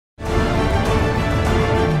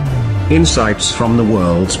Insights from the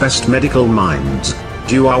world's best medical minds.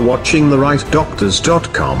 You are watching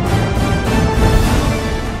TheRightDoctors.com.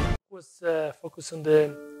 Was focused on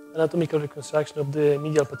the anatomical reconstruction of the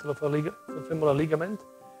medial patellofemoral ligament,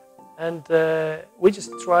 and we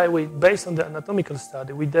just based on the anatomical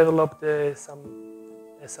study, we developed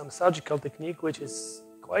some surgical technique which is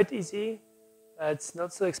quite easy. It's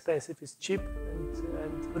not so expensive. It's cheap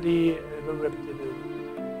and really very repetitive.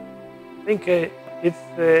 I think if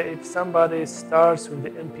somebody starts with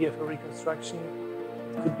the MPFO reconstruction,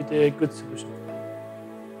 it could be the good solution.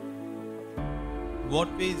 What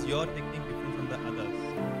way is your technique different from the others?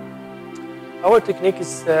 Our technique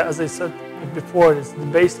is, as I said before, is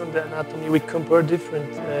based on the anatomy. We compare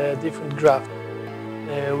different grafts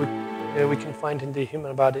we can find in the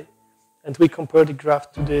human body, and we compare the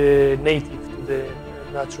graft to the native, to the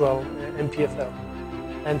natural MPFL.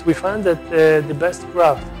 And we found that the best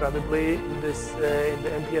graft, probably in the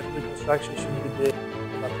MPF reconstruction, should be the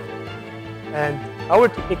lata. And our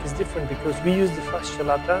technique is different because we use the fascia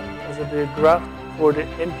lata as the graft for the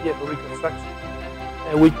MPF reconstruction.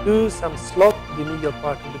 And we do some slot in the medial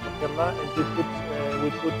part of the patella, and we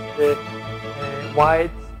put the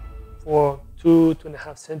wide for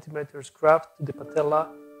 2–2.5 centimeters graft to the patella,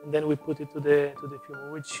 and then we put it to the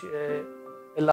femur, which